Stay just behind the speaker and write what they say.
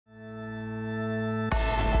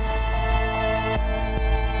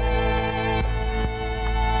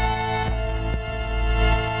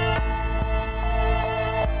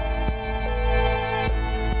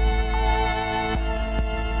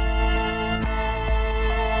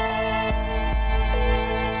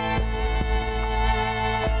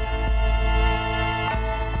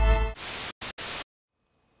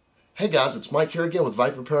Hey guys, it's Mike here again with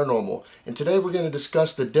Viper Paranormal, and today we're going to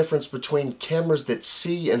discuss the difference between cameras that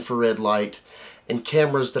see infrared light and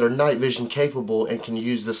cameras that are night vision capable and can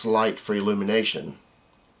use this light for illumination.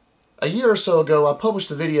 A year or so ago I published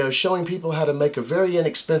a video showing people how to make a very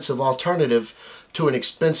inexpensive alternative to an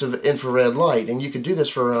expensive infrared light, and you could do this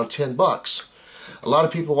for around 10 bucks. A lot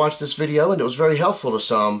of people watched this video and it was very helpful to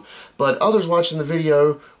some, but others watching the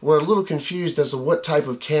video were a little confused as to what type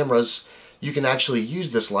of cameras you can actually use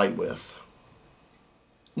this light with.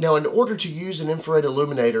 Now, in order to use an infrared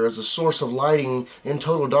illuminator as a source of lighting in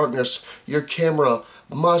total darkness, your camera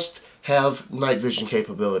must have night vision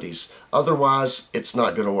capabilities. Otherwise, it's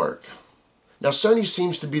not going to work. Now, Sony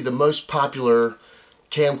seems to be the most popular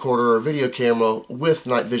camcorder or video camera with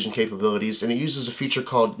night vision capabilities, and it uses a feature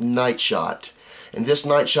called Night Shot. And this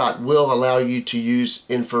Night Shot will allow you to use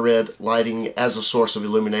infrared lighting as a source of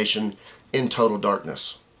illumination in total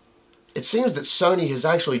darkness. It seems that Sony has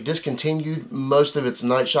actually discontinued most of its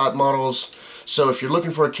Night Shot models, so if you're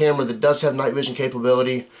looking for a camera that does have night vision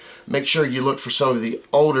capability, make sure you look for some of the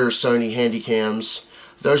older Sony Handycams.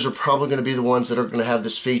 Those are probably going to be the ones that are going to have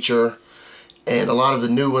this feature, and a lot of the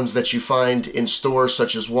new ones that you find in stores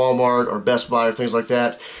such as Walmart or Best Buy or things like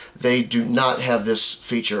that, they do not have this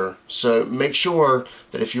feature. So make sure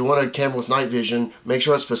that if you want a camera with night vision, make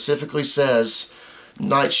sure it specifically says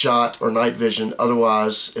Night Shot or night vision,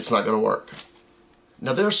 otherwise it's not going to work.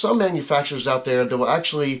 Now, there are some manufacturers out there that will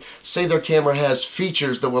actually say their camera has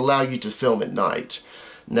features that will allow you to film at night.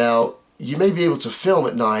 Now, you may be able to film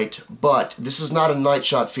at night, but this is not a Night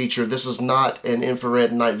Shot feature. This is not an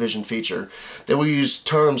infrared night vision feature. They will use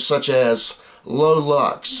terms such as low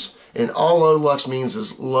lux, and all low lux means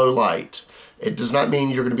is low light. It does not mean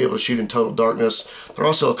you're going to be able to shoot in total darkness. There are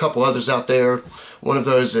also a couple others out there. One of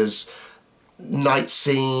those is night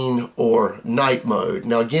scene or night mode.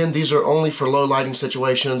 Now again, these are only for low lighting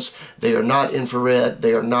situations. They are not infrared.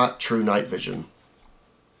 They are not true night vision.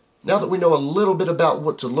 Now that we know a little bit about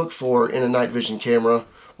what to look for in a night vision camera,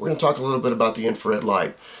 we're going to talk a little bit about the infrared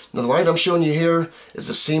light. Now, the light I'm showing you here is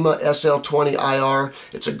a Sima SL20ir.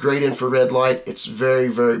 It's a great infrared light. It's very,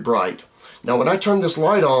 very bright. Now, when I turn this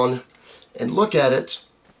light on and look at it,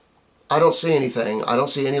 I don't see anything. I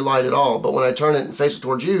don't see any light at all. But when I turn it and face it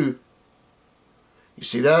towards you, you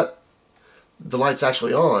see that? The light's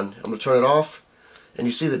actually on. I'm going to turn it off, and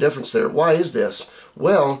you see the difference there. Why is this?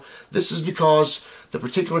 Well, this is because the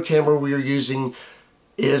particular camera we are using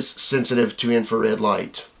is sensitive to infrared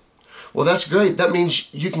light. Well, that's great. That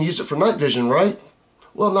means you can use it for night vision, right?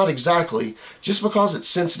 Well, not exactly. Just because it's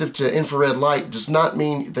sensitive to infrared light does not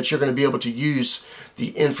mean that you're going to be able to use the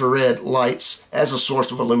infrared lights as a source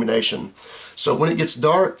of illumination. So when it gets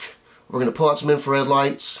dark, we're going to pull out some infrared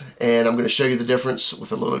lights, and I'm going to show you the difference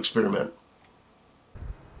with a little experiment.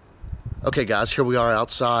 Okay guys, here we are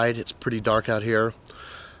outside. It's pretty dark out here.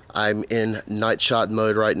 I'm in Night Shot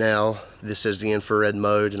mode right now. This is the infrared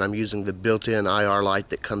mode, and I'm using the built-in IR light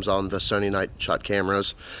that comes on the Sony Night Shot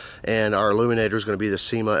cameras. And our illuminator is going to be the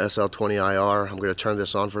Sima SL20ir. I'm going to turn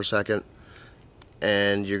this on for a second,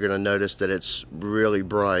 and you're going to notice that it's really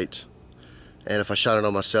bright. And if I shine it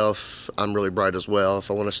on myself, I'm really bright as well.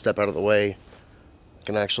 If I want to step out of the way, I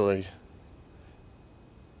can actually,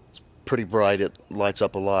 it's pretty bright. It lights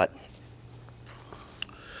up a lot.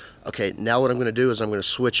 Okay, now what I'm going to do is I'm going to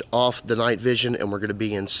switch off the night vision, and we're going to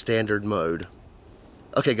be in standard mode.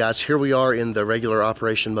 Okay guys, here we are in the regular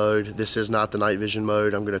operation mode. This is not the night vision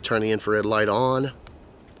mode. I'm going to turn the infrared light on.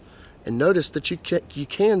 And notice that you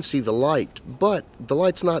can see the light, but the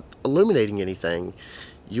light's not illuminating anything.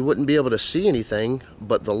 You wouldn't be able to see anything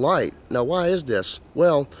but the light. Now, why is this?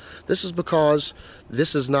 Well, this is because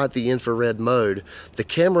this is not the infrared mode. The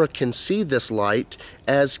camera can see this light,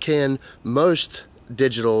 as can most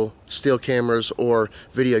digital still cameras or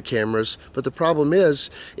video cameras, but the problem is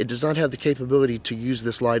it does not have the capability to use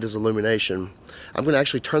this light as illumination. I'm going to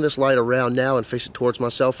actually turn this light around now and face it towards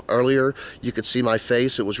myself. Earlier you could see my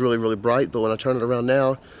face. It was really, really bright, but when I turn it around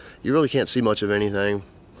now, you really can't see much of anything.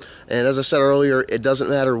 And as I said earlier, it doesn't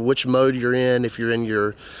matter which mode you're in. If you're in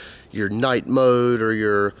your night mode or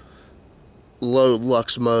your low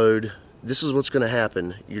lux mode, this is what's going to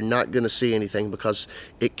happen. You're not going to see anything because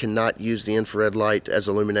it cannot use the infrared light as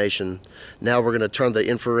illumination. Now we're going to turn the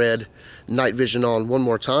infrared night vision on one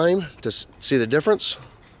more time to see the difference.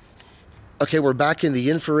 Okay, we're back in the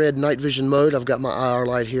infrared night vision mode. I've got my IR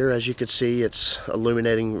light here. As you can see, it's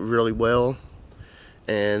illuminating really well.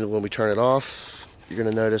 And when we turn it off, you're going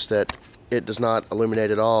to notice that it does not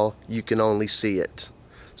illuminate at all. You can only see it.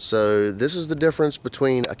 So this is the difference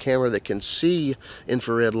between a camera that can see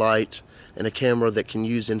infrared light and a camera that can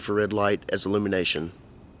use infrared light as illumination.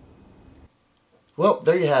 Well,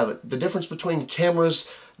 there you have it. The difference between cameras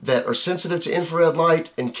that are sensitive to infrared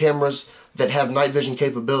light and cameras that have night vision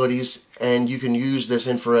capabilities, and you can use this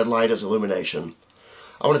infrared light as illumination.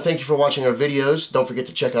 I want to thank you for watching our videos. Don't forget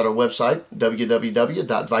to check out our website,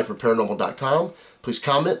 www.viperparanormal.com. Please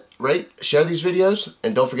comment, rate, share these videos,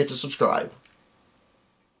 and don't forget to subscribe.